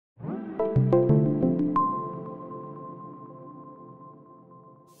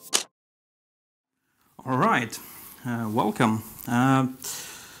All right, welcome.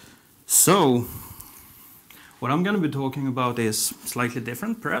 So, what I'm going to be talking about is slightly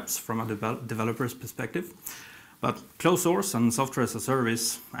different, perhaps, from a developer's perspective, but closed source and software as a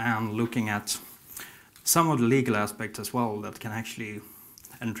service, and looking at some of the legal aspects as well that can actually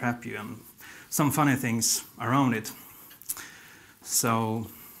entrap you, and some funny things around it. So,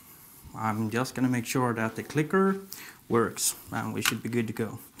 I'm just going to make sure that the clicker works, and we should be good to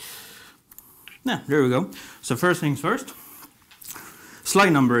go. Yeah, there we go. So first things first,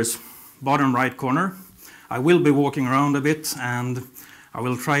 slide numbers, bottom right corner. I will be walking around a bit and I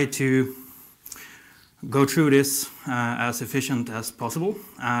will try to go through this as efficient as possible.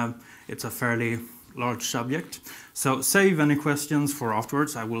 It's a fairly large subject. So save any questions for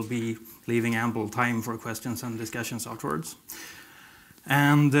afterwards. I will be leaving ample time for questions and discussions afterwards.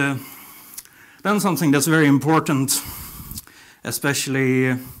 And then something that's very important,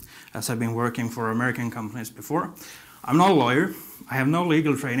 especially as I've been working for American companies before. I'm not a lawyer, I have no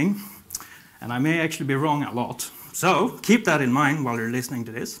legal training, and I may actually be wrong a lot. So keep that in mind while you're listening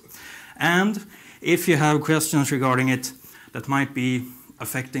to this. And if you have questions regarding it that might be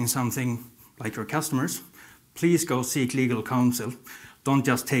affecting something like your customers, please go seek legal counsel. Don't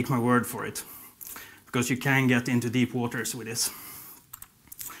just take my word for it, because you can get into deep waters with this.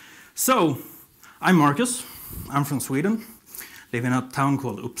 So, I'm Marcus, I'm from Sweden. Live in a town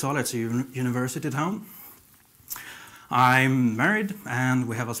called Uppsala, it's a university town. I'm married and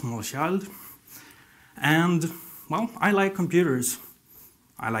we have a small child. And, well, I like computers.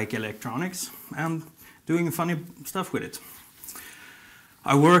 I like electronics and doing funny stuff with it.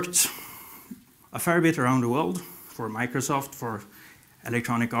 I worked a fair bit around the world for Microsoft, for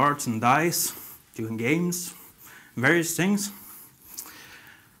Electronic Arts and DICE, doing games, various things.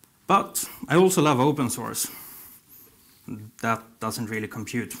 But I also love open source. That doesn't really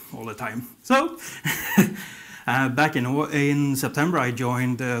compute all the time. So, back in September, I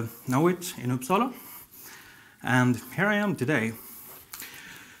joined Knowit in Uppsala, and here I am today.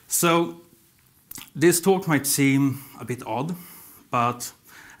 So, this talk might seem a bit odd, but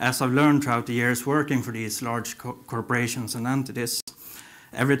as I've learned throughout the years working for these large corporations and entities,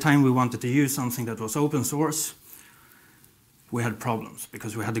 every time we wanted to use something that was open source, we had problems,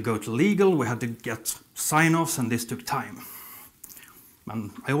 because we had to go to legal, we had to get sign-offs, and this took time.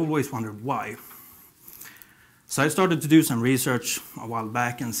 And I always wondered why. So I started to do some research a while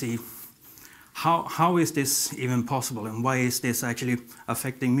back and see how is this even possible, and why is this actually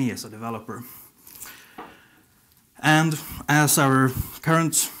affecting me as a developer? And as our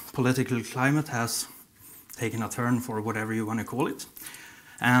current political climate has taken a turn, for whatever you want to call it,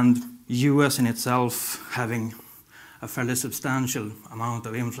 and US in itself having a fairly substantial amount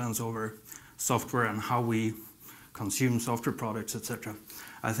of influence over software and how we consume software products, etc.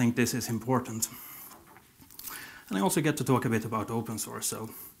 I think this is important. And I also get to talk a bit about open source, so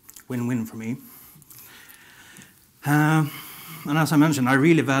win-win for me. And as I mentioned, I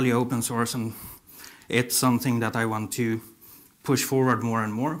really value open source, and it's something that I want to push forward more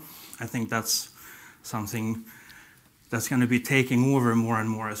and more. I think that's something that's going to be taking over more and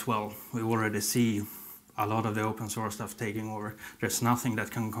more as well. We already see a lot of the open source stuff taking over. There's nothing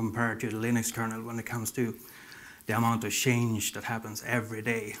that can compare to the Linux kernel when it comes to the amount of change that happens every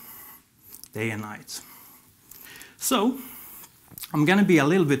day, day and night. So, I'm going to be a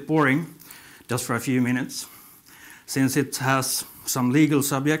little bit boring just for a few minutes. Since it has some legal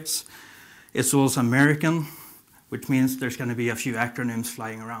subjects, it's also American, which means there's going to be a few acronyms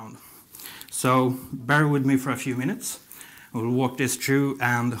flying around. So, bear with me for a few minutes. We'll walk this through,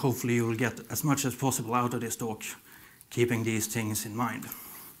 and hopefully you will get as much as possible out of this talk, keeping these things in mind.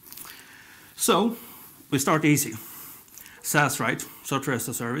 So, we start easy. SAAS, right? Software as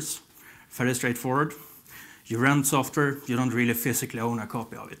a service. Very straightforward. You rent software, you don't really physically own a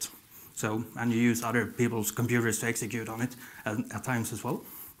copy of it. So, and you use other people's computers to execute on it at times as well.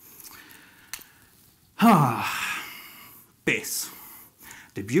 BIS,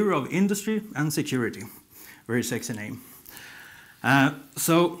 the Bureau of Industry and Security. Very sexy name.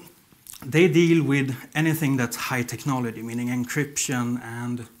 So they deal with anything that's high technology, meaning encryption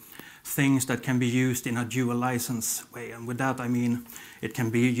and things that can be used in a dual license way. And with that I mean it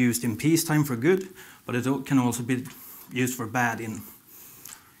can be used in peacetime for good, but it can also be used for bad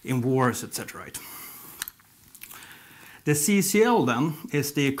in wars, etc. Right? The CCL then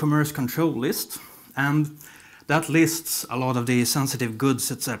is the Commerce Control List, and that lists a lot of the sensitive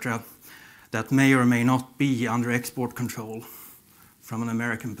goods, etc. that may or may not be under export control from an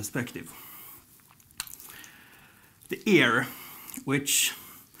American perspective. The EAR, which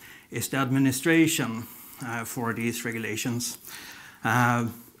is the administration for these regulations,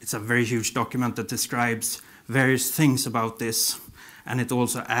 it's a very huge document that describes various things about this, and it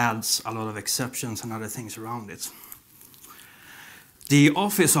also adds a lot of exceptions and other things around it. The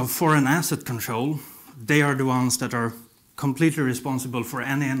Office of Foreign Asset Control, they are the ones that are completely responsible for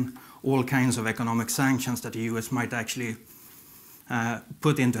any and all kinds of economic sanctions that the US might actually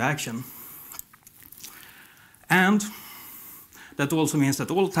put into action. And that also means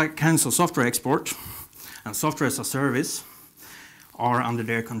that all kinds of software export and software as a service are under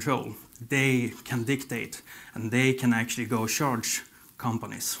their control. They can dictate, and they can actually go charge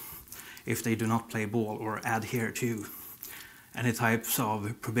companies if they do not play ball or adhere to any types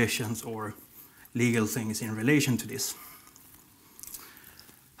of provisions or legal things in relation to this.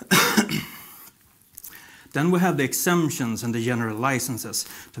 Then we have the exemptions and the general licenses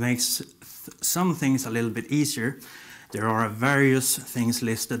to make some things a little bit easier. There are various things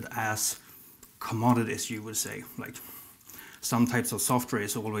listed as commodities, you would say. Like some types of software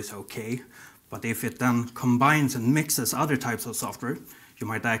is always okay, but if it then combines and mixes other types of software, you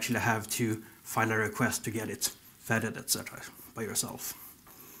might actually have to file a request to get it vetted, etc. by yourself.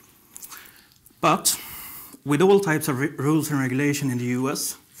 But with all types of rules and regulation in the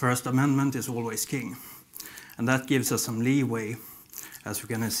US, First Amendment is always king. And that gives us some leeway, as we're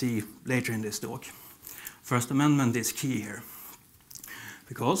going to see later in this talk. First Amendment is key here,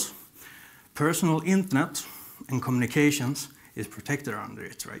 because personal internet and communications is protected under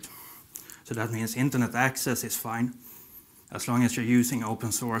it, right? So that means internet access is fine, as long as you're using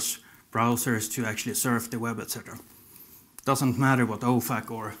open source browsers to actually surf the web, etc. Doesn't matter what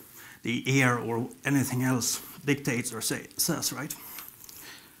OFAC or the EAR or anything else dictates or says, right?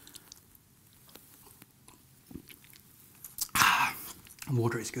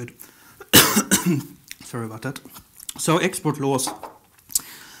 Water is good. Sorry about that. So export laws.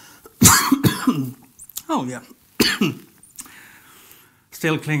 Oh yeah.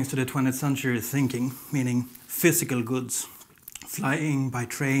 Still clings to the 20th century thinking, meaning physical goods, flying by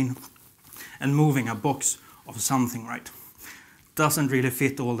train and moving a box of something, right? Doesn't really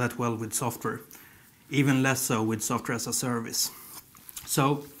fit all that well with software, even less so with software as a service.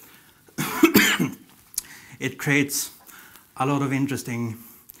 So it creates a lot of interesting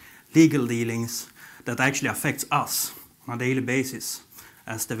legal dealings that actually affects us on a daily basis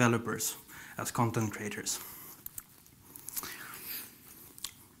as developers, as content creators.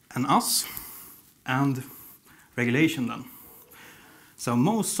 And us and regulation then. So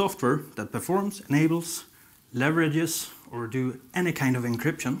most software that performs, enables, leverages, or do any kind of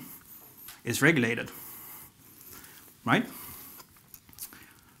encryption is regulated, right?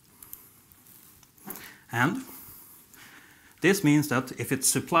 And this means that if it's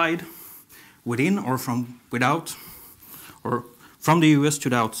supplied within or from without, or from the US to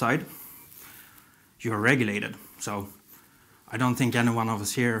the outside, you are regulated. So I don't think any one of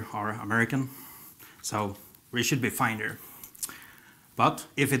us here are American, so we should be fine there. But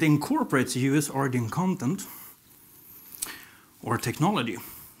if it incorporates US origin content or technology,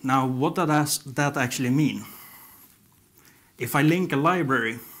 now what does that actually mean? If I link a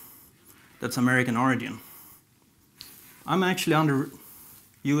library that's American origin, I'm actually under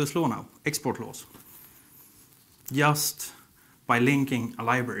US law now, export laws, just by linking a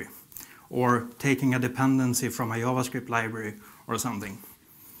library or taking a dependency from a JavaScript library or something.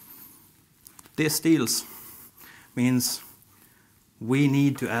 This deals means we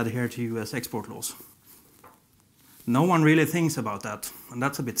need to adhere to US export laws. No one really thinks about that, and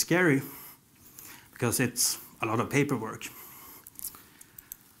that's a bit scary because it's a lot of paperwork.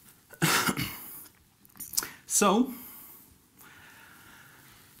 So,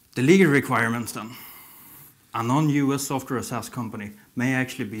 the legal requirements then. A non-US software or SaaS company may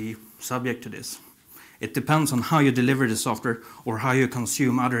actually be subject to this. It depends on how you deliver the software or how you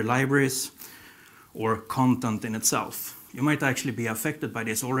consume other libraries or content in itself. You might actually be affected by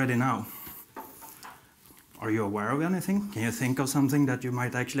this already now. Are you aware of anything? Can you think of something that you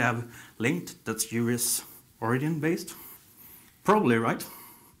might actually have linked that's US origin based? Probably, right?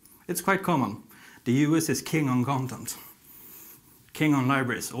 It's quite common. The US is king on content. King on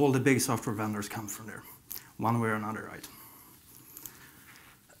libraries. All the big software vendors come from there, one way or another, right?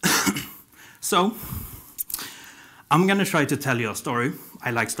 So, I'm going to try to tell you a story. I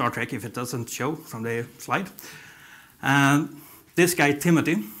like Star Trek, if it doesn't show from the slide. And this guy,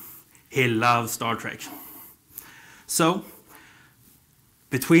 Timothy, he loves Star Trek. So,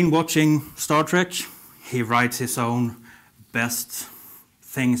 between watching Star Trek, he writes his own best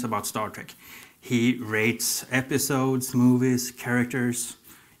things about Star Trek. He rates episodes, movies, characters,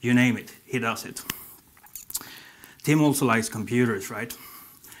 you name it, he does it. Tim also likes computers, right?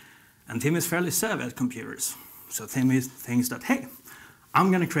 And Tim is fairly savvy at computers. So Tim thinks that, hey, I'm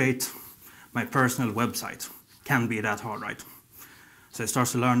going to create my personal website. Can't be that hard, right? So he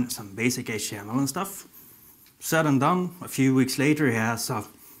starts to learn some basic HTML and stuff. Said and done, a few weeks later he has a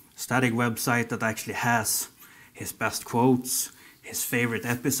static website that actually has his best quotes, his favorite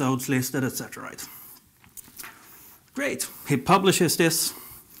episodes listed, etc. Right? Great. He publishes this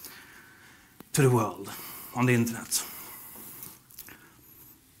to the world on the internet.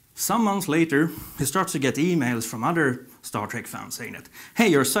 Some months later, he starts to get emails from other Star Trek fans saying that, hey,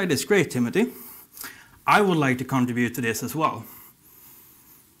 your site is great, Timothy. I would like to contribute to this as well.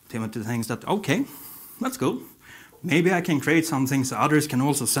 Timothy thinks that, okay, that's cool. Maybe I can create something so others can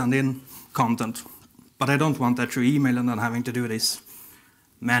also send in content. But I don't want that through email and then having to do this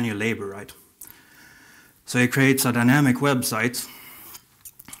manual labor, right? So he creates a dynamic website,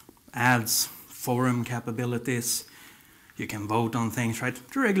 adds forum capabilities, you can vote on things, right?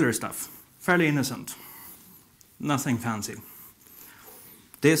 The regular stuff, fairly innocent, nothing fancy.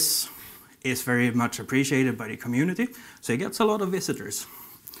 This is very much appreciated by the community, so he gets a lot of visitors.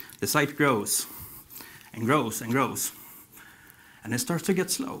 The site grows and grows and grows, and it starts to get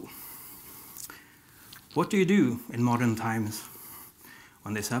slow. What do you do in modern times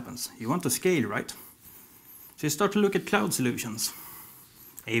when this happens? You want to scale, right? So you start to look at cloud solutions,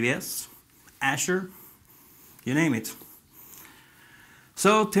 AWS, Azure, you name it.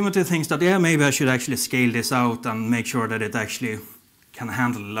 So Timothy thinks that, yeah, maybe I should actually scale this out and make sure that it actually can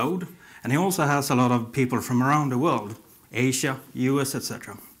handle load. And he also has a lot of people from around the world, Asia, US,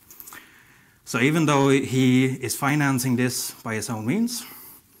 etc. So even though he is financing this by his own means,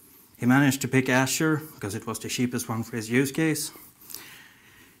 he managed to pick Azure because it was the cheapest one for his use case.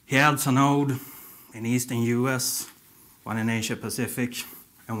 He adds a node in Eastern US, one in Asia Pacific,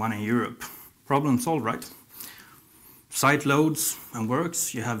 and one in Europe. Problem solved, right? Site loads and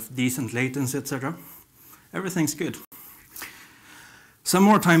works, you have decent latency, etc. Everything's good. Some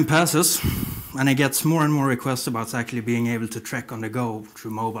more time passes, and he gets more and more requests about actually being able to track on the go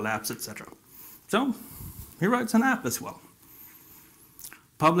through mobile apps, etc. So he writes an app as well.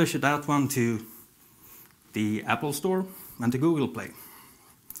 Publish that one to the Apple Store and to Google Play.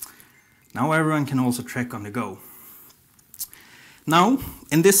 Now everyone can also track on the go. Now,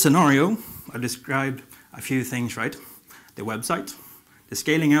 in this scenario, I described a few things, right? The website, the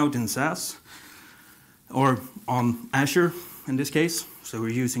scaling out in SAAS, or on Azure in this case, so we're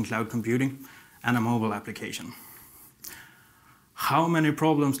using cloud computing, and a mobile application. How many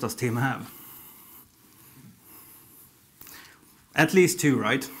problems does Tim have? At least two,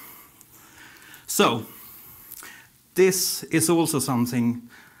 right? So, this is also something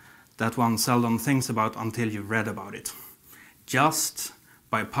that one seldom thinks about until you've read about it. Just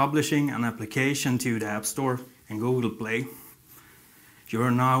by publishing an application to the App Store and Google Play, you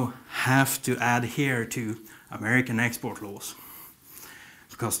now have to adhere to American export laws.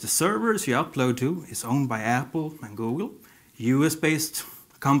 Because the servers you upload to is owned by Apple and Google, US-based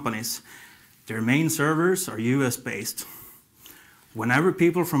companies. Their main servers are US-based. Whenever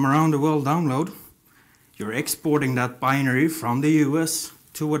people from around the world download, you're exporting that binary from the US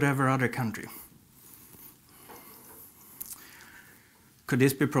to whatever other country. Could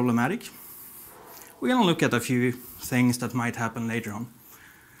this be problematic? We're going to look at a few things that might happen later on.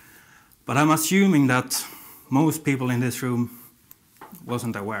 But I'm assuming that most people in this room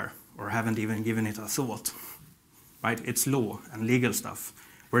wasn't aware or haven't even given it a thought. Right? It's law and legal stuff.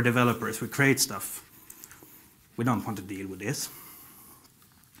 We're developers, we create stuff. We don't want to deal with this.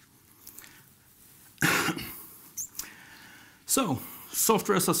 So,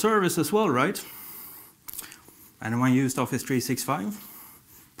 software as a service as well, right? Anyone used Office 365?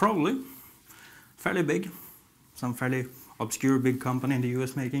 Probably. Fairly big. Some fairly obscure big company in the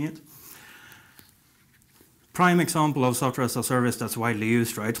US making it. Prime example of software as a service that's widely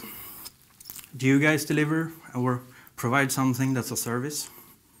used, right? Do you guys deliver or provide something that's a service?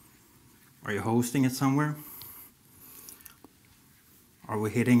 Are you hosting it somewhere? Are we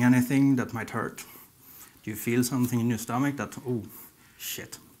hitting anything that might hurt? Do you feel something in your stomach that, oh,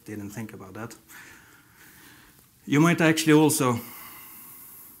 shit, didn't think about that? You might actually also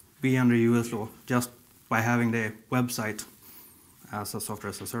be under US law just by having the website as a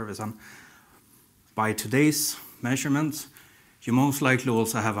software as a service. And by today's measurements, you most likely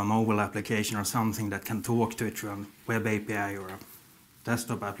also have a mobile application or something that can talk to it through a web API or a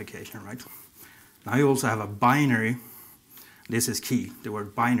desktop application, right? Now you also have a binary. This is key, the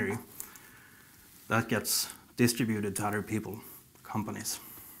word binary. That gets distributed to other people, companies.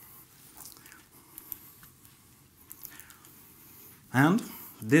 And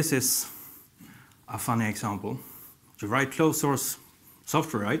this is a funny example. You write closed source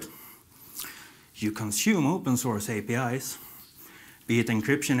software, right? You consume open source APIs be it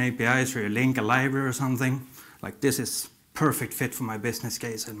encryption APIs or you link a library or something, like this is perfect fit for my business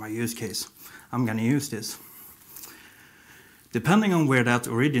case and my use case. I'm going to use this. Depending on where that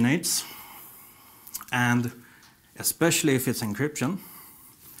originates, and especially if it's encryption,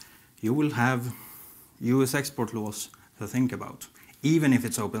 you will have US export laws to think about, even if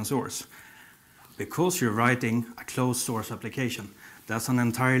it's open source. Because you're writing a closed source application, that's an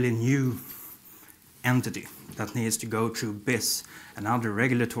entirely new entity that needs to go through BIS and other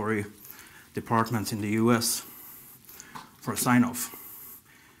regulatory departments in the US for sign-off.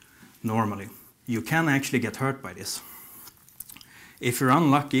 Normally, you can actually get hurt by this. If you're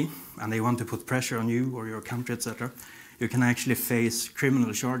unlucky and they want to put pressure on you or your country, etc., you can actually face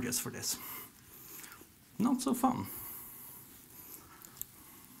criminal charges for this. Not so fun.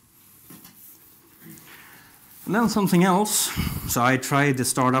 And then something else. So I tried the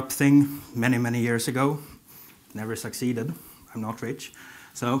startup thing many years ago. Never succeeded. I'm not rich.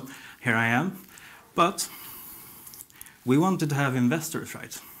 So here I am. But we wanted to have investors,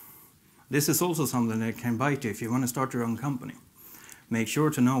 right? This is also something that can bite you if you want to start your own company. Make sure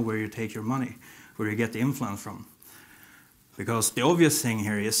to know where you take your money, where you get the influence from. Because the obvious thing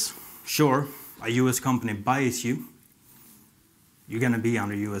here is, sure, a US company buys you, you're going to be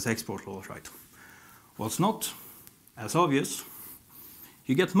under US export laws, right? What's not as obvious,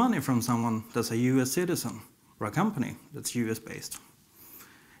 you get money from someone that's a US citizen or a company that's US based.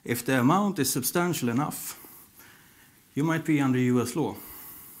 If the amount is substantial enough, you might be under US law.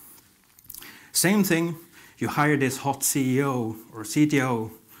 Same thing, you hire this hot CEO or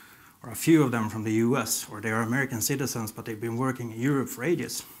CTO, or a few of them from the US, or they are American citizens, but they've been working in Europe for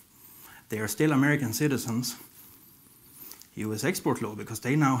ages. They are still American citizens, US export law, because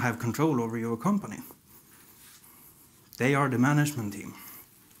they now have control over your company. They are the management team.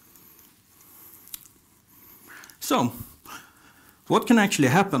 So, what can actually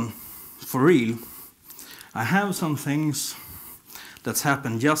happen for real? I have some things that's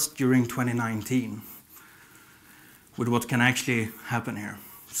happened just during 2019 with what can actually happen here.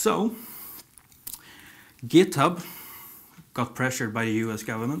 So, GitHub got pressured by the US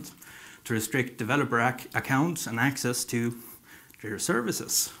government to restrict developer accounts and access to their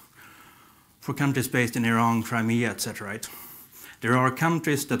services for countries based in Iran, Crimea, etc. Right? There are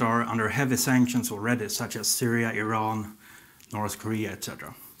countries that are under heavy sanctions already, such as Syria, Iran, North Korea,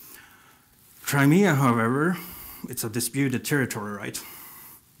 etc. Crimea, however, it's a disputed territory, right?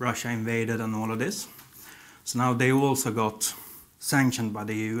 Russia invaded and all of this. So now they also got sanctioned by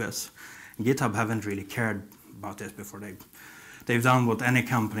the US. GitHub haven't really cared about this before. They've done what any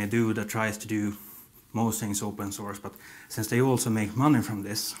company do that tries to do most things open source, but since they also make money from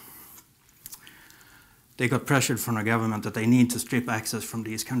this, they got pressured from the government that they need to strip access from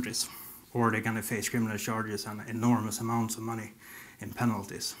these countries, or they're going to face criminal charges and enormous amounts of money in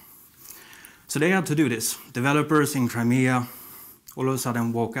penalties. So they had to do this. Developers in Crimea all of a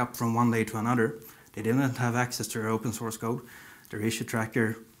sudden woke up from one day to another. They didn't have access to their open source code, their issue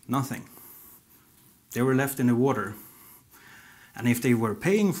tracker, nothing. They were left in the water. And if they were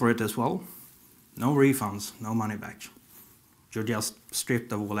paying for it as well, no refunds, no money back. You're just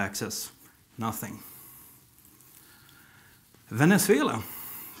stripped of all access, nothing. Venezuela,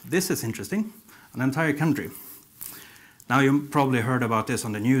 this is interesting, an entire country. Now you probably heard about this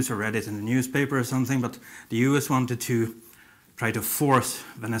on the news or read it in the newspaper or something, but the US wanted to try to force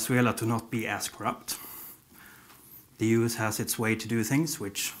Venezuela to not be as corrupt. The US has its way to do things,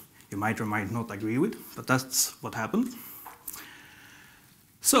 which you might or might not agree with, but that's what happened.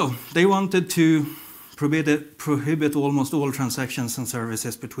 So they wanted to prohibit almost all transactions and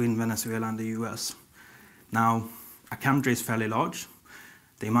services between Venezuela and the US. Now, a country is fairly large.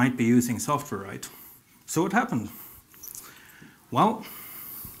 They might be using software, right? So what happened? Well,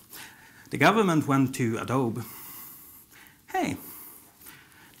 the government went to Adobe. Hey,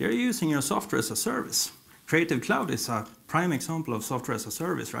 they're using your software as a service. Creative Cloud is a prime example of software as a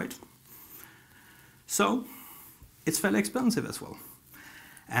service, right? So, it's fairly expensive as well.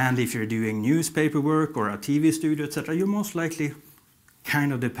 And if you're doing newspaper work or a TV studio, etc., you most likely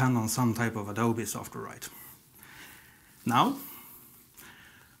kind of depend on some type of Adobe software, right? Now,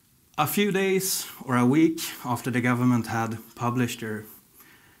 a few days or a week after the government had published their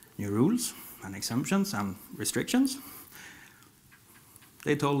new rules and exemptions and restrictions,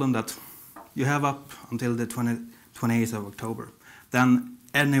 they told them that you have up until the 28th of October. Then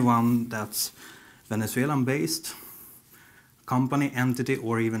anyone that's Venezuelan-based, company, entity,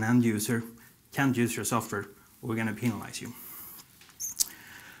 or even end user can't use your software, or we're going to penalize you.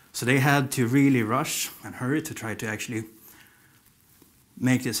 So they had to really rush and hurry to try to actually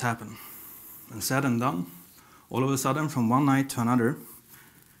make this happen. And said and done, All of a sudden, from one night to another,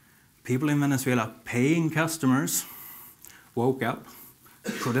 people in Venezuela, paying customers, woke up,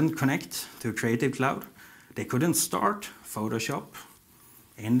 couldn't connect to Creative Cloud. They couldn't start Photoshop,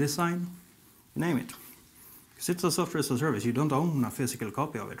 InDesign, name it. Because it's a software as a service. You don't own a physical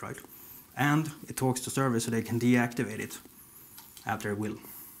copy of it, right? And it talks to servers so they can deactivate it at their will.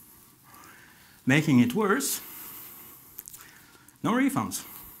 Making it worse, no refunds,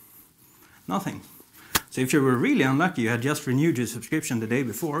 nothing. So if you were really unlucky, you had just renewed your subscription the day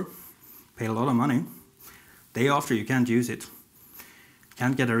before, paid a lot of money, day after you can't use it,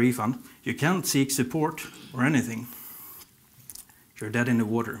 can't get a refund, you can't seek support or anything. You're dead in the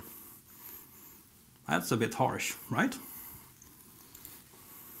water. That's a bit harsh, right?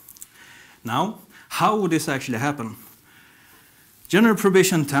 Now, how would this actually happen? General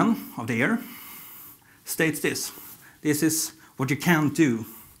Provision 10 of the year states this. This is what you can't do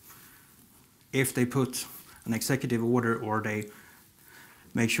if they put an executive order or they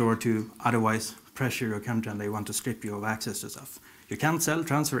make sure to otherwise pressure your country and they want to strip you of access to stuff. You can't sell,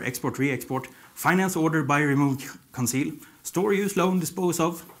 transfer, export, re-export, finance, order, buy, remove, conceal, store, use, loan, dispose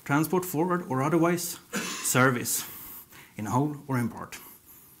of, transport, forward, or otherwise service in whole or in part.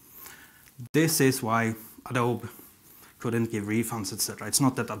 This is why Adobe couldn't give refunds, etc. It's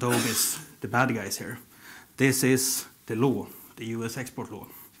not that Adobe is the bad guys here. This is the law, the US export law.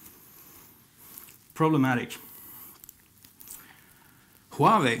 Problematic.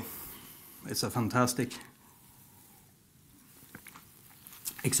 Huawei is a fantastic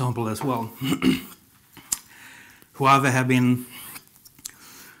example as well. Huawei have been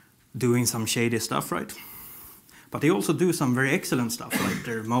doing some shady stuff, right? But they also do some very excellent stuff, like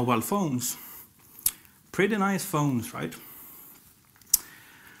their mobile phones. Pretty nice phones, right?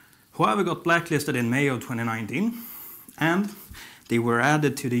 Huawei got blacklisted in May of 2019, and they were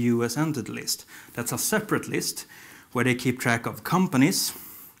added to the US Entity List. That's a separate list where they keep track of companies,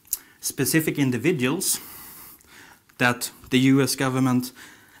 specific individuals that the US government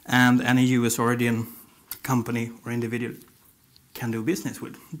and any US origin company or individual can do business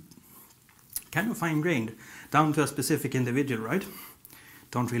with. Kind of fine-grained, down to a specific individual, right?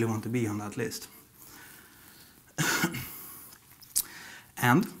 Don't really want to be on that list.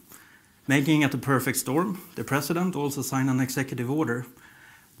 And making it a perfect storm, the president also signed an executive order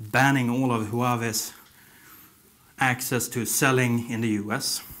banning all of Huawei's access to selling in the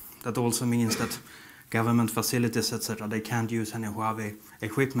US. That also means that government facilities, etc., they can't use any Huawei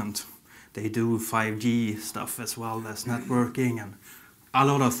equipment. They do 5G stuff as well as networking, and a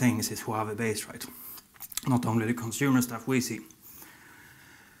lot of things is Huawei based, right? Not only the consumer stuff we see.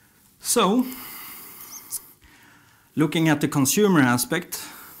 So, looking at the consumer aspect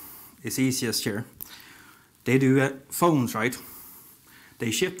is easiest here. They do phones, right?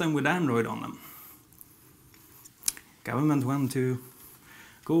 They ship them with Android on them. Government went to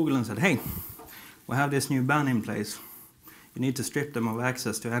Google and said, hey, we have this new ban in place. You need to strip them of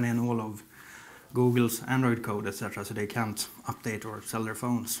access to any and all of Google's Android code, etc., so they can't update or sell their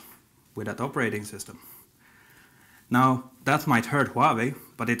phones with that operating system. Now, that might hurt Huawei,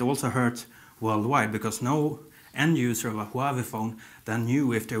 but it also hurt worldwide, because no end user of a Huawei phone then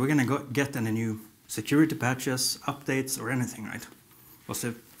knew if they were going to get any new security patches, updates, or anything, right? Was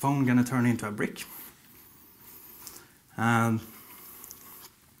the phone going to turn into a brick?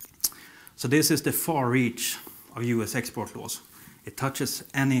 So this is the far reach of US export laws. It touches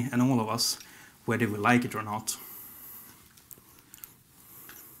any and all of us, whether we like it or not.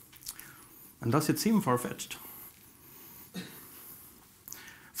 And does it seem far-fetched?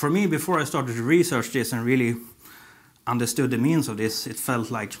 For me, before I started to research this and really understood the means of this, it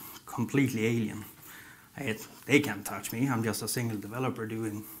felt like completely alien. They can't touch me, I'm just a single developer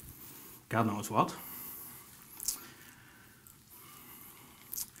doing God knows what.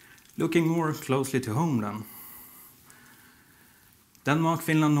 Looking more closely to home then. Denmark,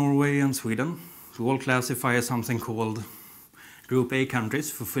 Finland, Norway and Sweden, who all classify as something called Group A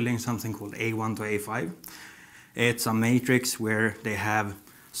countries, fulfilling something called A1 to A5. It's a matrix where they have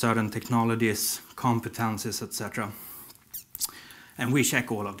certain technologies, competencies, etc. And we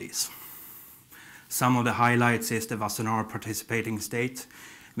check all of these. Some of the highlights is the Wassenaar participating state,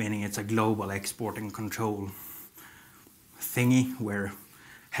 meaning it's a global export and control thingy where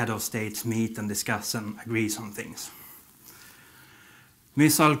head of states meet and discuss and agree on things.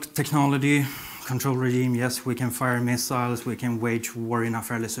 Missile technology, control regime, yes, we can fire missiles, we can wage war in a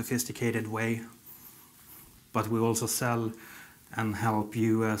fairly sophisticated way, but we also sell and help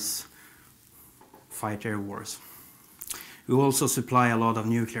US fight air wars. We also supply a lot of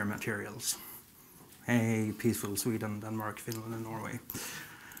nuclear materials. Hey, peaceful Sweden, Denmark, Finland and Norway.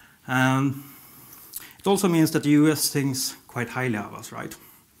 It also means that the US thinks quite highly of us, right?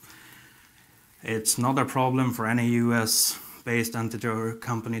 It's not a problem for any US-based entity or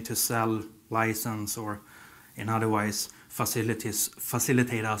company to sell, license, or in otherwise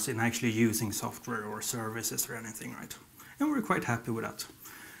facilitate us in actually using software or services or anything, right? And we're quite happy with that.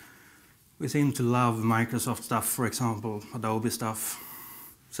 We seem to love Microsoft stuff, for example, Adobe stuff.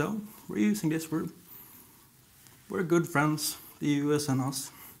 So we're using this. We're good friends, the US and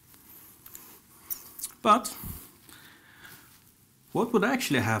us. But what would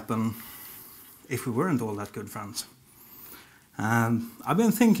actually happen if we weren't all that good friends? I've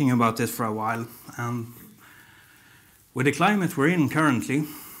been thinking about this for a while, and with the climate we're in currently,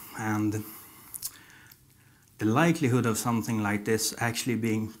 and the likelihood of something like this actually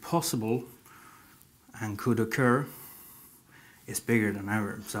being possible and could occur is bigger than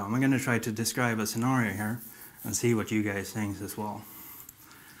ever. So I'm going to try to describe a scenario here and see what you guys think as well.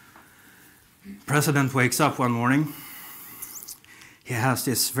 President wakes up one morning. He has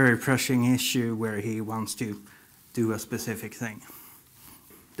this very pressing issue where he wants to do a specific thing.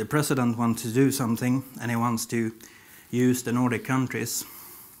 The president wants to do something, and he wants to use the Nordic countries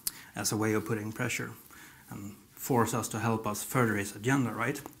as a way of putting pressure and force us to help us further his agenda,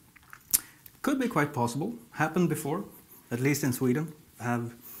 right? Could be quite possible. Happened before, at least in Sweden. I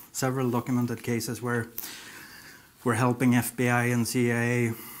have several documented cases where we're helping FBI and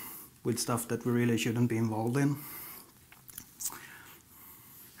CIA with stuff that we really shouldn't be involved in.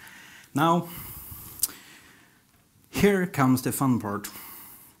 Now, here comes the fun part.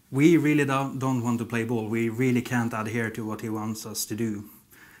 We really don't want to play ball. We really can't adhere to what he wants us to do.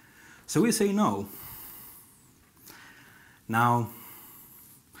 So we say no. Now,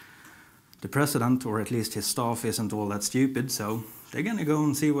 the president, or at least his staff, isn't all that stupid, so they're going to go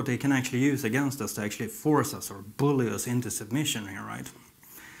and see what they can actually use against us to actually force us or bully us into submission here, right?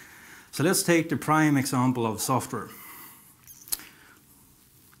 So let's take the prime example of software.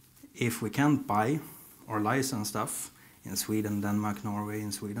 If we can't buy or license stuff in Sweden, Denmark, Norway,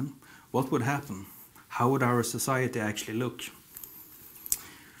 and Sweden, what would happen? How would our society actually look?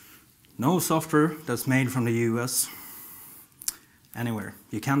 No software that's made from the US anywhere.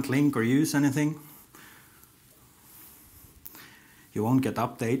 You can't link or use anything. You won't get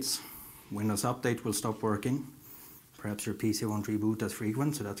updates. Windows Update will stop working. Perhaps your PC won't reboot as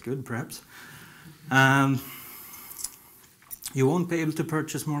frequent, so that's good, perhaps. You won't be able to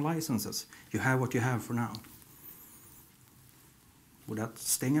purchase more licenses. You have what you have for now. Would that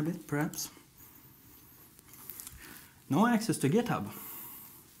sting a bit, perhaps? No access to GitHub.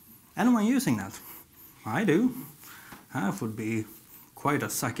 Anyone using that? I do. That would be quite a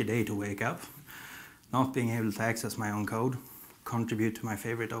sucky day to wake up. Not being able to access my own code, contribute to my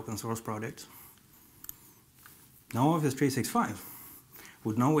favorite open source projects. No Office 365.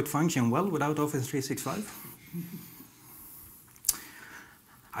 Would Knowit function well without Office 365?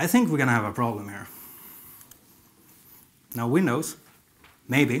 I think we're going to have a problem here. Now Windows,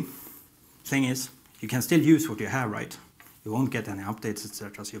 maybe. Thing is, you can still use what you have, right? You won't get any updates,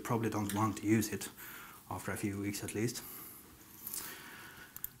 etc., so you probably don't want to use it after a few weeks at least.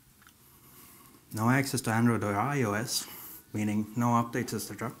 No access to Android or iOS, meaning no updates,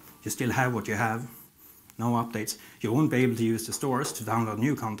 etc. You still have what you have, no updates. You won't be able to use the stores to download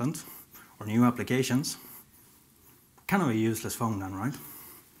new content or new applications. Kind of a useless phone then, right?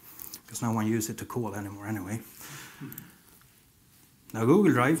 Because no one uses it to call anymore anyway. No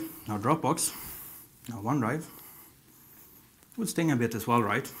Google Drive, no Dropbox, no OneDrive. Would sting a bit as well,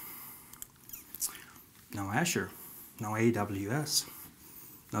 right? No Azure, no AWS,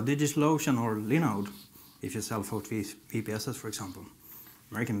 no DigitalOcean or Linode, if you self-host VPSs, for example.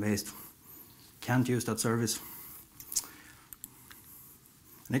 American-based, can't use that service.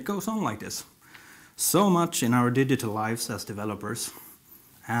 And it goes on like this. So much in our digital lives as developers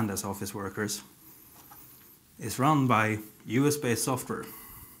and as office workers is run by US-based software.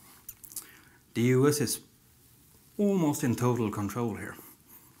 The US is almost in total control here.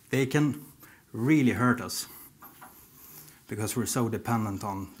 They can really hurt us because we're so dependent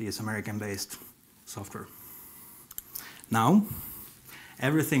on these American-based software. Now,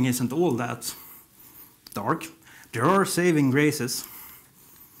 everything isn't all that dark. There are saving graces.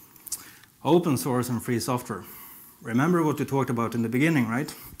 Open source and free software. Remember what we talked about in the beginning,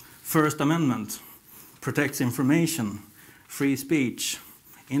 right? First Amendment protects information, free speech,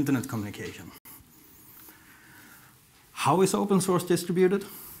 internet communication. How is open source distributed?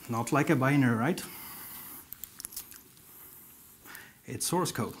 Not like a binary, right? It's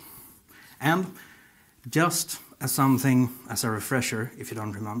source code. And just as something, as a refresher, if you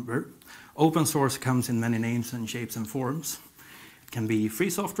don't remember, open source comes in many names and shapes and forms. can be free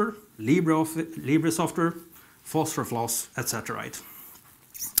software, Libre software, FOSS, etc. Right?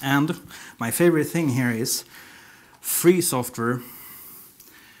 And my favorite thing here is free software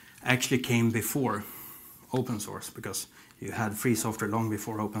actually came before open source, because you had free software long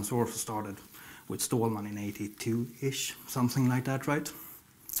before open source started with Stallman in 82-ish, something like that, right?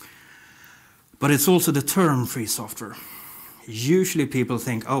 But it's also the term free software. Usually people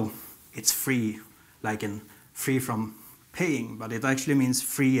think, oh, it's free, like in free from paying, but it actually means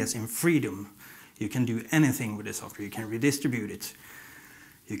free as in freedom. You can do anything with the software. You can redistribute it.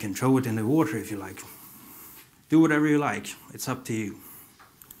 You can throw it in the water if you like. Do whatever you like. It's up to you.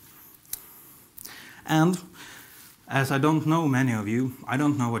 And as I don't know many of you, I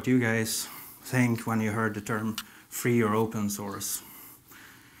don't know what you guys think when you heard the term free or open source.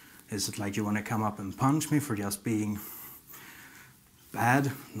 Is it like you want to come up and punch me for just being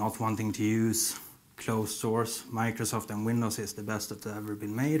bad, not wanting to use closed source, Microsoft and Windows is the best that's ever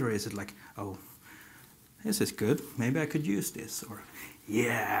been made? Or is it like, oh, this is good, maybe I could use this? Or,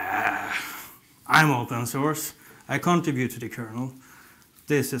 yeah, I'm open source, I contribute to the kernel,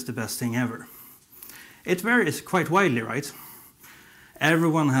 this is the best thing ever. It varies quite widely, right?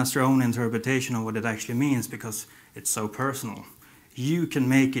 Everyone has their own interpretation of what it actually means because it's so personal. You can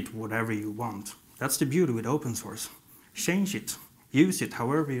make it whatever you want. That's the beauty with open source. Change it, use it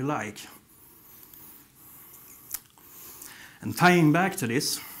however you like. And tying back to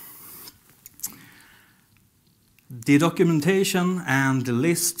this, the documentation and the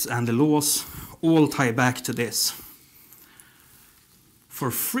lists and the laws all tie back to this. For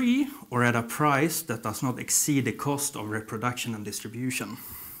free or at a price that does not exceed the cost of reproduction and distribution.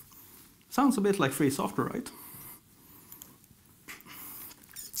 Sounds a bit like free software, right?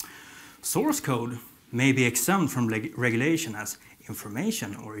 Source code may be exempt from regulation as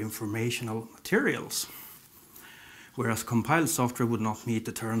information or informational materials, whereas compiled software would not meet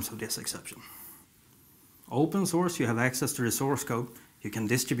the terms of this exception. Open source, you have access to the source code, you can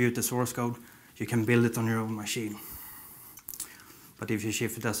distribute the source code, you can build it on your own machine. But if you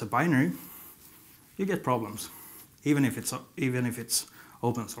ship it as a binary, you get problems, even if it's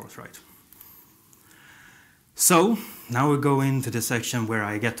open source, right? So now we go into the section where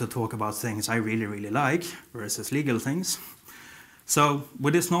I get to talk about things I really, really like versus legal things. So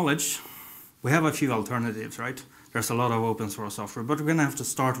with this knowledge, we have a few alternatives, right? There's a lot of open source software, but we're going to have to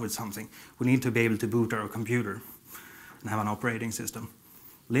start with something. We need to be able to boot our computer and have an operating system.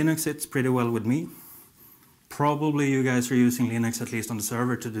 Linux sits pretty well with me. Probably you guys are using Linux, at least on the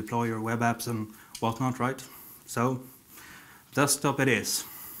server, to deploy your web apps and whatnot, right? So, desktop it is.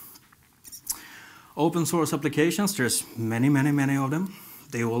 Open source applications, there's many, many, many of them.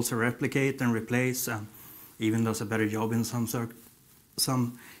 They also replicate and replace and even does a better job in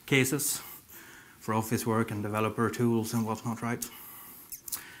some cases for office work and developer tools and whatnot, right?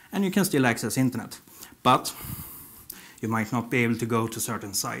 And you can still access internet, but you might not be able to go to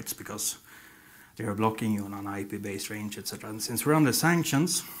certain sites because they are blocking you on an IP-based range, etc. And since we're under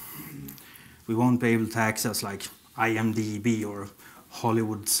sanctions, we won't be able to access like IMDb or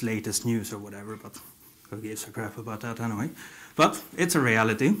Hollywood's latest news or whatever, but who gives a crap about that anyway? But it's a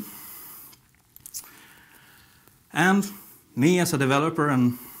reality. And me as a developer,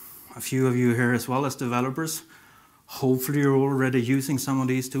 and a few of you here as well as developers, hopefully you're already using some of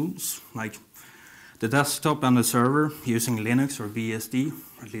these tools, like the desktop and the server using Linux or BSD,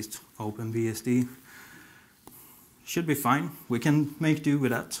 or at least OpenBSD, should be fine. We can make do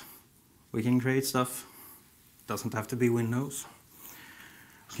with that. We can create stuff. Doesn't have to be Windows.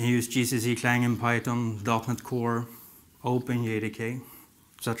 We can use GCC, Clang in Python, .NET Core, OpenJDK,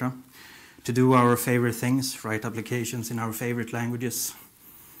 etc. to do our favorite things, write applications in our favorite languages,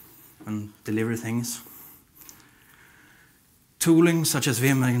 and deliver things. Tooling such as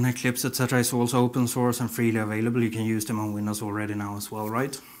Vim and Eclipse, etc. is also open source and freely available. You can use them on Windows already now as well,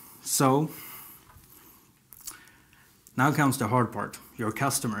 right? So, now comes the hard part, your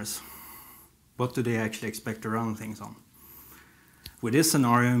customers. What do they actually expect to run things on? With this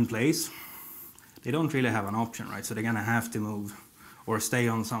scenario in place, they don't really have an option, right? So they're gonna have to move or stay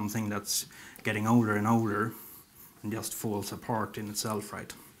on something that's getting older and older and just falls apart in itself,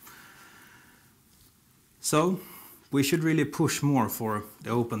 right? So, we should really push more for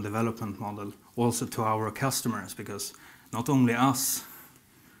the open development model also to our customers, because not only us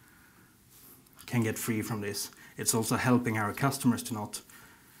can get free from this, it's also helping our customers to not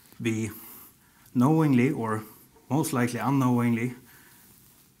be knowingly or most likely unknowingly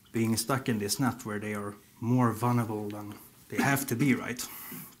being stuck in this net where they are more vulnerable than they have to be, right?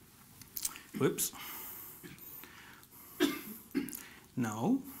 Whoops.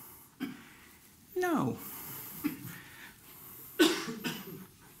 No. No.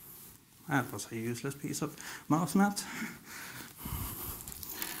 That was a useless piece of mouse mat.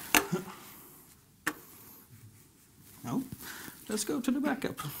 No, let's go to the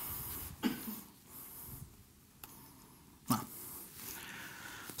backup. Ah.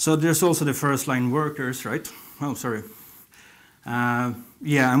 So there's also the first line workers, right? Oh, sorry.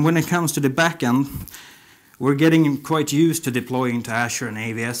 Yeah, and when it comes to the backend, we're getting quite used to deploying to Azure and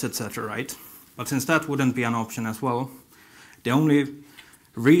AWS, etc., right? But since that wouldn't be an option as well, the only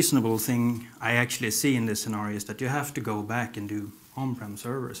reasonable thing I actually see in this scenario is that you have to go back and do on-prem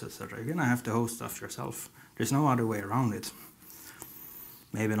servers, etc. You're gonna have to host stuff yourself. There's no other way around it.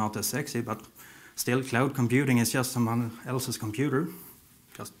 Maybe not as sexy, but still cloud computing is just someone else's computer.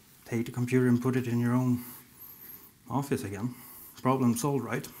 Just take the computer and put it in your own office again. Problem solved,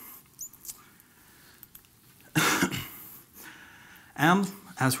 right? And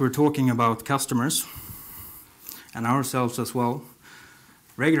as we're talking about customers and ourselves as well,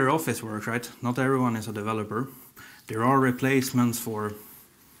 regular office work, right? Not everyone is a developer. There are replacements for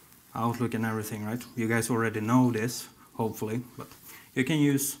Outlook and everything, right? You guys already know this, hopefully, but you can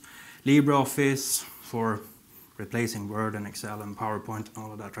use LibreOffice for replacing Word and Excel and PowerPoint and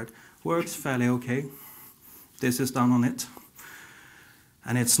all of that, right? Works fairly okay. This is done on it.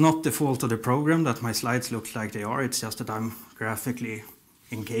 And it's not the fault of the program that my slides look like they are, it's just that I'm graphically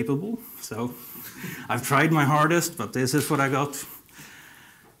incapable. So I've tried my hardest, but this is what I got.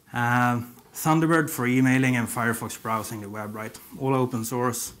 Thunderbird for emailing and Firefox browsing the web, right? All open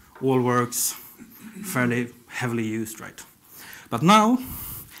source, all works, fairly heavily used, right? But now,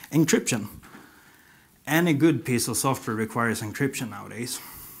 encryption. Any good piece of software requires encryption nowadays,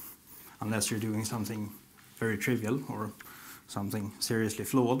 unless you're doing something very trivial or something seriously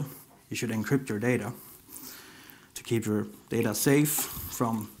flawed. You should encrypt your data to keep your data safe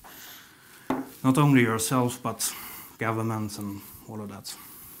from not only yourself, but governments and all of that.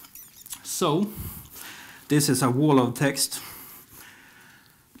 So, this is a wall of text,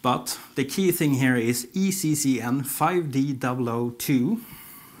 but the key thing here is ECCN 5D002.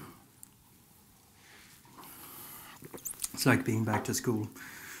 It's like being back to school.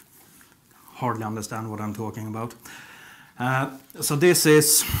 Hardly understand what I'm talking about. So this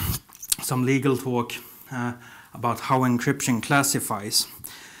is some legal talk about how encryption classifies.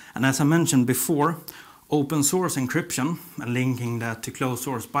 And as I mentioned before, open source encryption and linking that to closed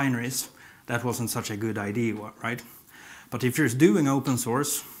source binaries, that wasn't such a good idea, right? But if you're doing open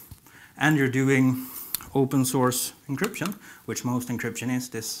source and you're doing open source encryption, which most encryption is,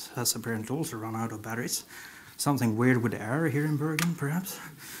 this has apparently also run out of batteries. Something weird with the air here in Bergen, perhaps.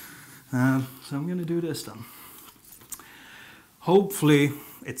 So I'm going to do this then. Hopefully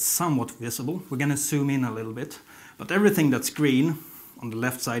it's somewhat visible. We're going to zoom in a little bit. But everything that's green on the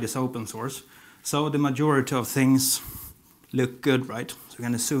left side is open source. So the majority of things look good, right? So we're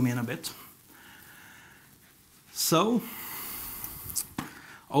going to zoom in a bit. So,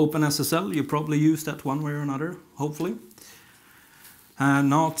 OpenSSL, you probably use that one way or another, hopefully.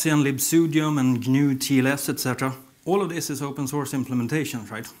 Nazi and libsudium and GNU TLS, etc. All of this is open source implementations,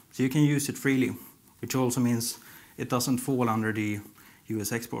 right? So you can use it freely, which also means it doesn't fall under the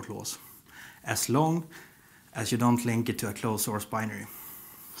US export laws, as long as you don't link it to a closed source binary.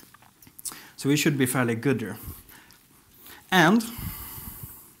 So we should be fairly good there. And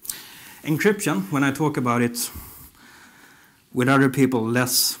encryption, when I talk about it with other people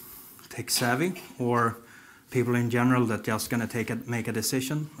less tech savvy or people in general that just going to make a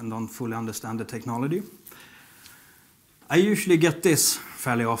decision and don't fully understand the technology, I usually get this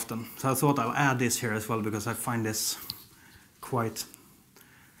fairly often. So I thought I'll add this here as well because I find this quite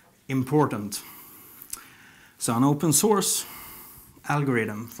important. So an open source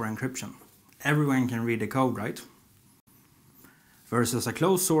algorithm for encryption. Everyone can read the code, right? Versus a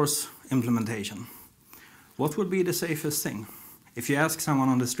closed source implementation. What would be the safest thing? If you ask someone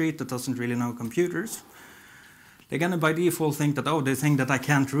on the street that doesn't really know computers, they're going to by default think that, oh, they think that I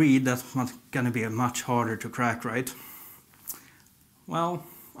can't read, that's going to be much harder to crack, right? Well,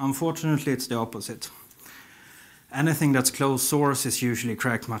 unfortunately, it's the opposite. Anything that's closed source is usually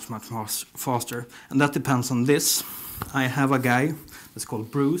cracked much faster. And that depends on this. I have a guy that's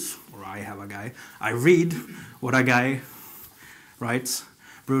called Bruce, or I have a guy. I read what a guy writes.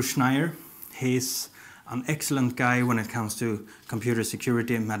 Bruce Schneier. He's an excellent guy when it comes to computer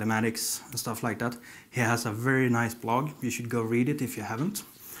security and mathematics and stuff like that. He has a very nice blog. You should go read it if you haven't.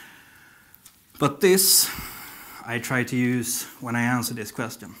 But this I try to use when I answer this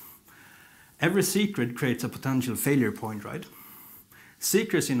question. Every secret creates a potential failure point, right?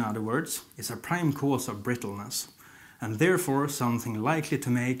 Secrecy, in other words, is a prime cause of brittleness, and therefore something likely to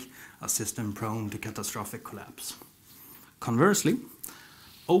make a system prone to catastrophic collapse. Conversely,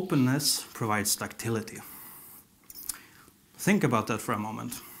 openness provides ductility. Think about that for a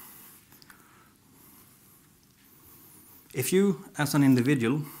moment. If you, as an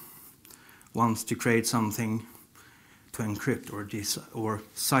individual, wants to create something to encrypt or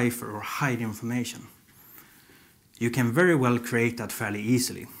cipher or hide information, you can very well create that fairly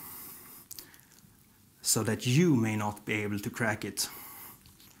easily, so that you may not be able to crack it.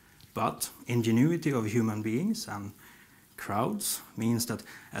 But ingenuity of human beings and crowds means that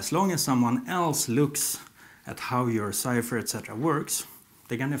as long as someone else looks at how your cipher, etc. works,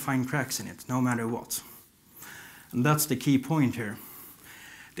 they're going to find cracks in it, no matter what. And that's the key point here.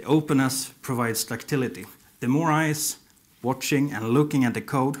 The openness provides ductility. The more eyes watching and looking at the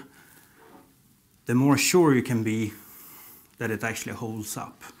code, the more sure you can be that it actually holds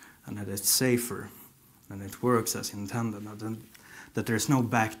up and that it's safer and it works as intended, and that there's no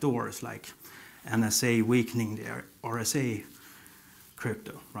backdoors like NSA weakening the RSA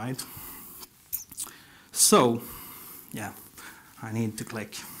crypto, right? So, yeah, I need to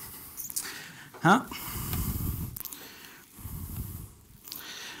click.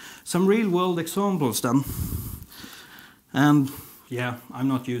 Some real-world examples then. And yeah, I'm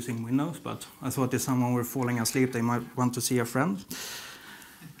not using Windows, but I thought if someone were falling asleep, they might want to see a friend.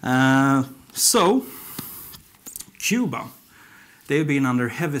 So, Cuba. They've been under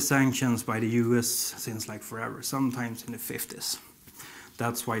heavy sanctions by the US since like forever, sometimes in the 50s.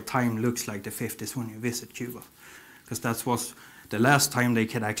 That's why time looks like the 50s when you visit Cuba, because that was the last time they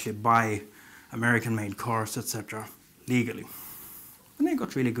could actually buy American-made cars, etc. legally. And they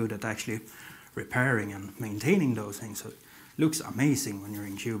got really good at actually repairing and maintaining those things, so it looks amazing when you're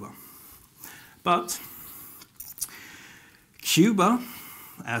in Cuba. But Cuba,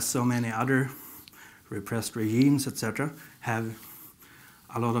 as so many other repressed regimes, etc., have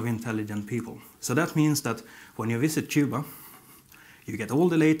a lot of intelligent people. So that means that when you visit Cuba, you get all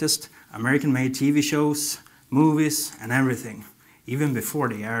the latest American-made TV shows, movies, and everything, even before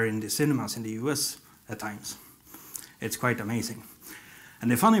they air in the cinemas in the US at times. It's quite amazing. And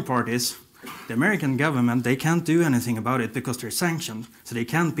the funny part is, the American government, they can't do anything about it because they're sanctioned, so they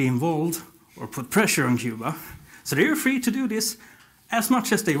can't be involved or put pressure on Cuba. So they're free to do this as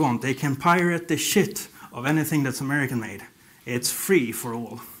much as they want. They can pirate the shit of anything that's American-made. It's free for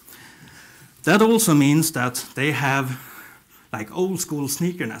all. That also means that they have like old-school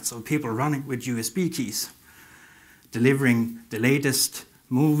sneaker nets of people running with USB keys, delivering the latest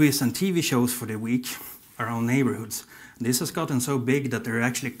movies and TV shows for the week around neighborhoods. This has gotten so big that there are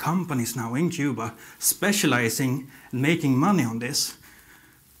actually companies now in Cuba specializing in making money on this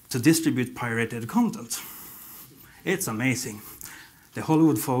to distribute pirated content. It's amazing. The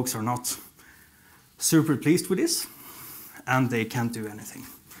Hollywood folks are not super pleased with this, and they can't do anything.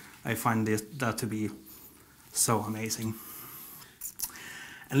 I find that to be so amazing.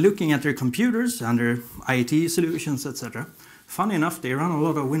 And looking at their computers and their IT solutions, etc., funny enough, they run a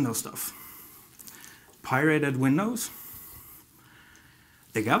lot of Windows stuff. Pirated Windows.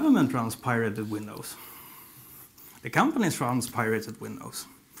 The government runs pirated Windows. The companies runs pirated Windows.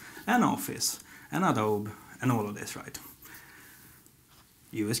 And Office, and Adobe, and all of this, right?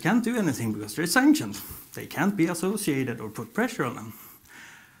 US can't do anything because they're sanctioned. They can't be associated or put pressure on them.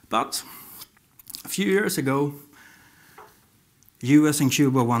 But a few years ago, US and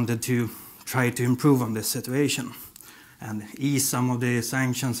Cuba wanted to try to improve on this situation and ease some of the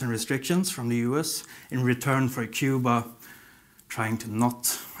sanctions and restrictions from the US in return for Cuba trying to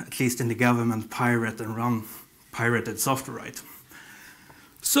not, at least in the government, pirate and run pirated software, right?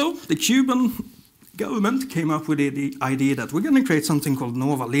 So the Cuban government came up with the idea that we're going to create something called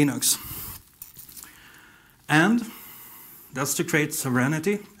Nova Linux. And that's to create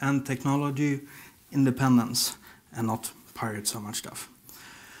sovereignty and technology independence and not pirate so much stuff.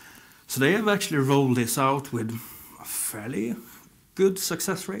 So they have actually rolled this out with a fairly good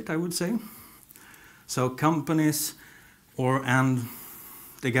success rate, I would say. So companies and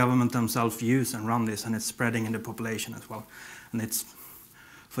the government themselves use and run this, and it's spreading in the population as well. And it's,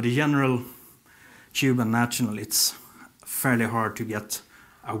 for the general Cuban national, it's fairly hard to get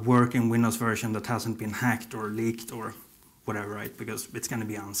a working Windows version that hasn't been hacked or leaked or whatever, right? Because it's going to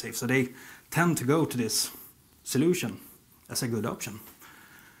be unsafe. So they tend to go to this solution as a good option.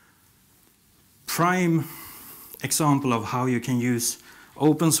 Prime example of how you can use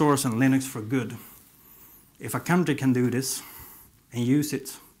open source and Linux for good. If a country can do this and use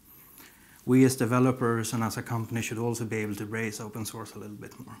it, we as developers and as a company should also be able to embrace open source a little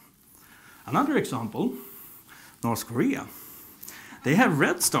bit more. Another example, North Korea. They have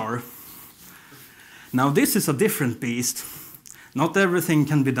Red Star. Now this is a different beast. Not everything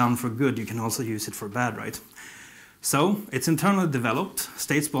can be done for good, you can also use it for bad, right? So it's internally developed,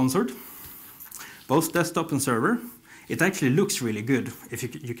 state-sponsored, both desktop and server. It actually looks really good. If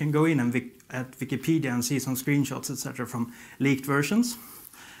you can go in and at Wikipedia and see some screenshots, etc., from leaked versions.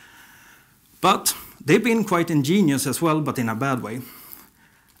 But they've been quite ingenious as well, but in a bad way.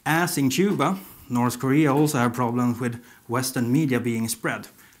 As in Cuba, North Korea also have problems with Western media being spread,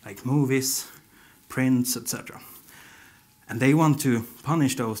 like movies, prints, etc. And they want to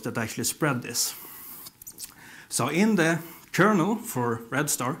punish those that actually spread this. So in the kernel for Red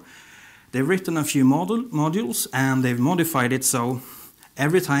Star, they've written a few modules and they've modified it so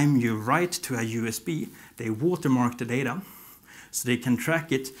every time you write to a USB, they watermark the data so they can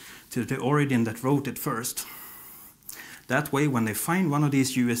track it to the origin that wrote it first. That way, when they find one of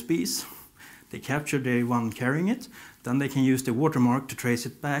these USBs, they capture the one carrying it, then they can use the watermark to trace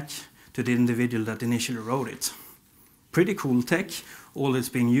it back to the individual that initially wrote it. Pretty cool tech, all it's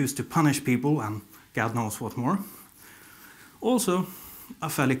being used to punish people and God knows what more. Also, a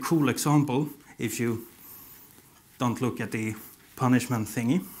fairly cool example if you don't look at the punishment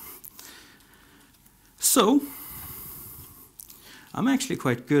thingy. So, I'm actually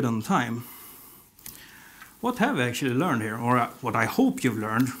quite good on time. What have I actually learned here, or what I hope you've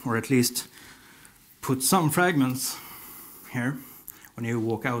learned, or at least put some fragments here when you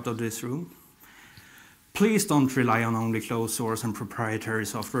walk out of this room. Please don't rely on only closed source and proprietary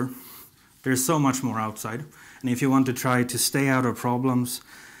software. There's so much more outside. And if you want to try to stay out of problems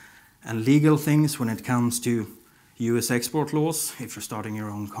and legal things when it comes to US export laws, if you're starting your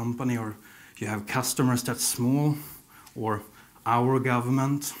own company or you have customers that's small, or our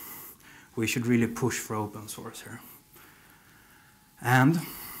government, we should really push for open source here. And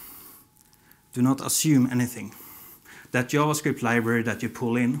do not assume anything. That JavaScript library that you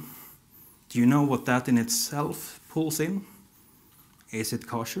pull in, do you know what that in itself pulls in? Is it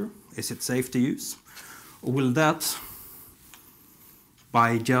kosher? Is it safe to use? Or will that,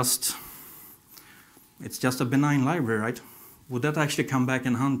 it's just a benign library, right? Would that actually come back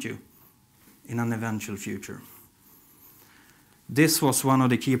and hunt you in an eventual future? This was one of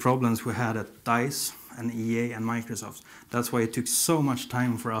the key problems we had at DICE and EA and Microsoft. That's why it took so much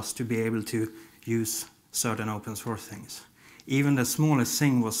time for us to be able to use certain open source things. Even the smallest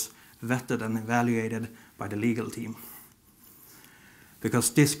thing was vetted and evaluated by the legal team.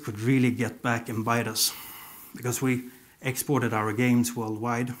 Because this could really get back and bite us. Because we exported our games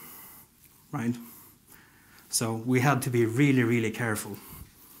worldwide, right? So we had to be really, really careful.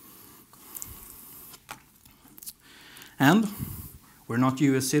 And we're not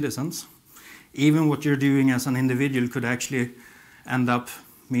US citizens. Even what you're doing as an individual could actually end up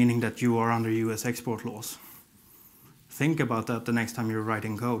meaning that you are under US export laws. Think about that the next time you're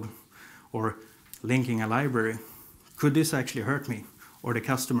writing code or linking a library. Could this actually hurt me or the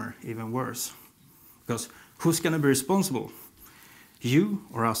customer, even worse? Because who's going to be responsible? You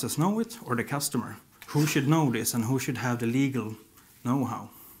or us as Knowit or the customer? Who should know this and who should have the legal know-how?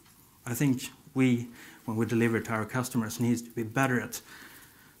 I think we, when we deliver to our customers, needs to be better at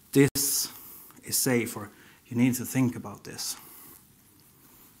this is safe, or you need to think about this.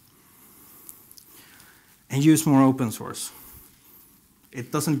 And use more open source.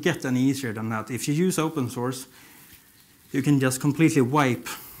 It doesn't get any easier than that. If you use open source, you can just completely wipe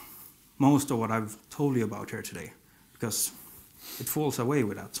most of what I've told you about here today, because it falls away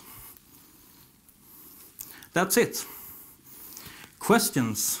with that. That's it.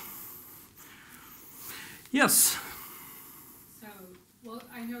 Questions? Yes? So, well,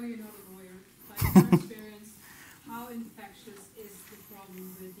 I know you're not a lawyer, but in your experience, how infectious is the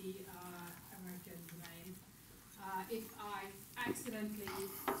problem with the American domain? If I accidentally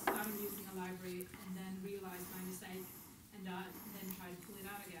started using a library and then realized my mistake and then try to pull it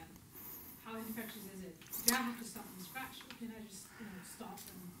out again, how infectious is it? Do I have to start from scratch, or can I just stop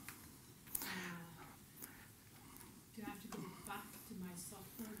and do I have to go back to my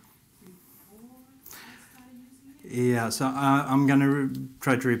software before I started using it? Yeah, so I'm going to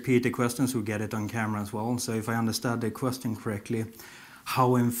try to repeat the question so we get it on camera as well. So if I understand the question correctly,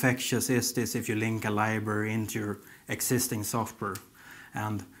 how infectious is this if you link a library into your existing software?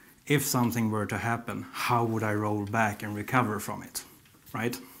 And if something were to happen, how would I roll back and recover from it,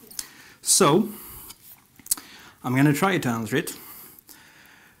 right? Yeah. So I'm going to try to answer it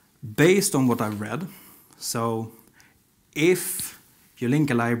based on what I've read. So if you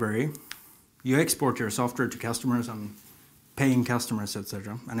link a library, you export your software to customers and paying customers,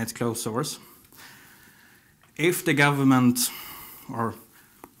 etc., and it's closed source. If the government or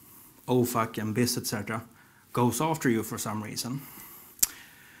OFAC and BIS, etc., goes after you for some reason,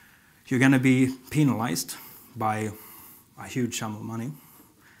 you're going to be penalized by a huge sum of money.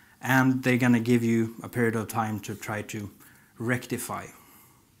 and they're going to give you a period of time to try to rectify.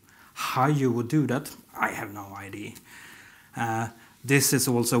 How you would do that, I have no idea. This is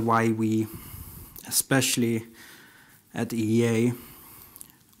also why we, especially at EA,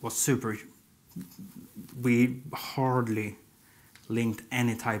 we hardly linked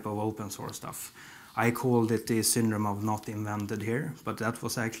any type of open source stuff. I called it the syndrome of not invented here, but that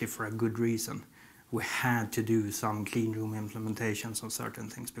was actually for a good reason. We had to do some clean room implementations of certain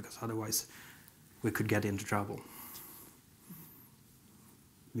things because otherwise we could get into trouble.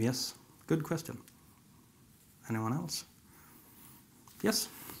 Yes, good question. Anyone else? Yes?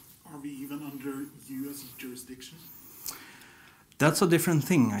 Are we even under US jurisdiction? That's a different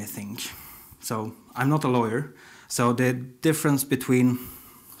thing, I think. So I'm not a lawyer, so the difference between,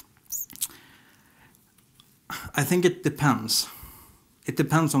 I think it depends. It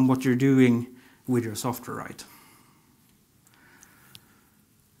depends on what you're doing with your software, right?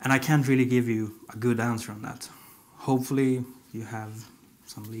 And I can't really give you a good answer on that. Hopefully you have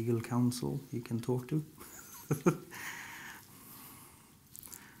some legal counsel you can talk to.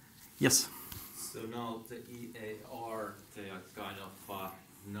 Yes? So now the EAR, they are kind of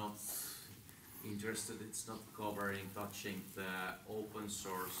not interested, it's not covering, touching the open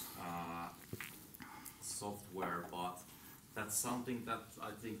source software, but that's something that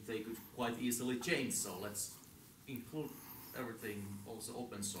I think they could quite easily change. So let's include everything also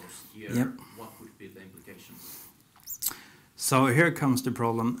open source here. Yep. What would be the implications? So here comes the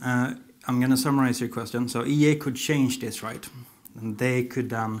problem. I'm going to summarize your question. So EA could change this, right? And they could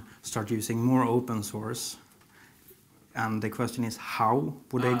then start using more open source. And the question is, how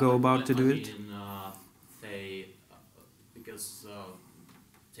would they go about to do it? Because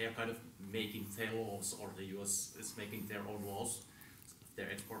they are kind of making their laws, or the US is making their own laws, their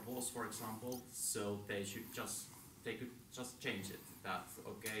export laws, for example. So they could just change it. That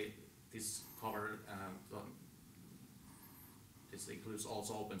okay, this this includes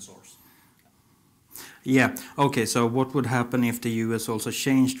also open source. Yeah, okay, so what would happen if the US also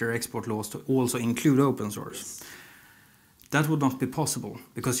changed their export laws to also include open source? Yes. That would not be possible,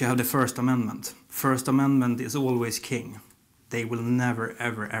 because you have the First Amendment. First Amendment is always king. They will never,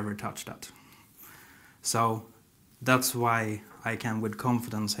 ever, ever touch that. So that's why I can with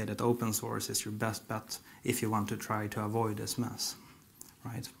confidence say that open source is your best bet if you want to try to avoid this mess,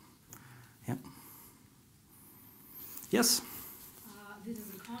 right? Yeah. Yes? This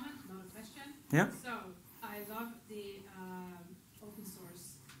is a comment, not a question. Yeah. So, I love the open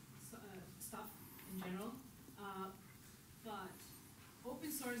source stuff in general, but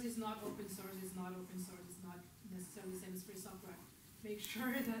open source is not open source, is not open source, is not necessarily the same as free software. Make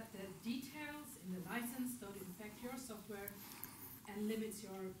sure that the details in the license don't affect your software and limits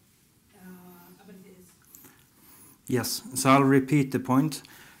your abilities. Yes, so I'll repeat the point.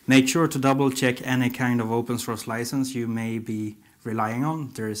 Make sure to double check any kind of open source license you may be relying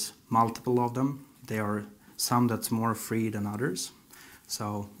on. There's multiple of them. There are some that's more free than others.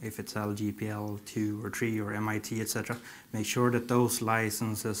 So if it's LGPL 2 or 3 or MIT, etc., make sure that those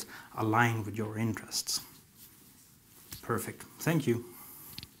licenses align with your interests. Perfect. Thank you.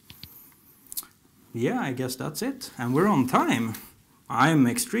 Yeah, I guess that's it. And we're on time. I'm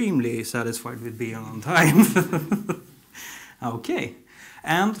extremely satisfied with being on time. Okay.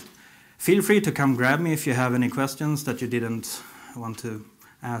 And feel free to come grab me if you have any questions that you didn't want to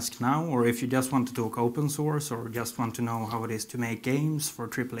ask now, or if you just want to talk open source, or just want to know how it is to make games for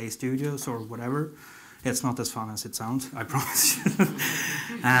AAA studios or whatever. It's not as fun as it sounds, I promise you.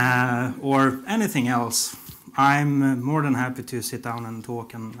 Or anything else. I'm more than happy to sit down and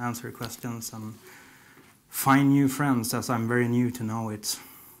talk and answer questions and find new friends, as I'm very new to Knowit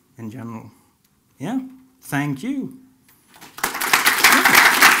in general. Yeah, thank you.